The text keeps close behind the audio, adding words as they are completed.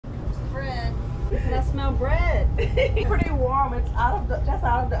And I smell bread. Pretty warm. It's out of the. That's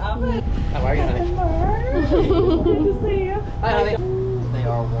out of the oven. How are you, honey? Good to see you. Hi, honey. They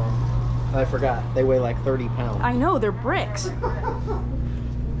are warm. I forgot. They weigh like 30 pounds. I know, they're bricks.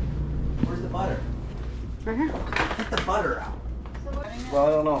 Where's the butter? Right here. Get the butter out. Well, I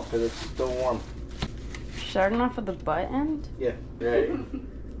don't know, because it's still warm. Starting off at the butt end? Yeah. Ready?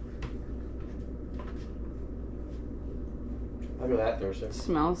 Look at that there, sir.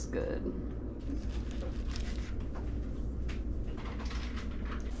 Smells good.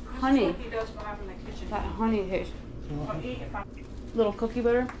 Honey. That honey taste. Little cookie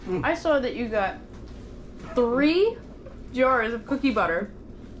butter. I saw that you got 3 jars of cookie butter.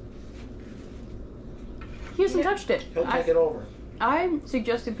 He hasn't touched it. He'll take it over. I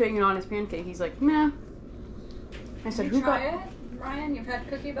suggested putting it on his pancake. He's like, nah. I said, who got it? Ryan, you've had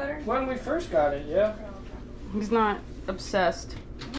cookie butter? When we first got it, yeah. He's not obsessed.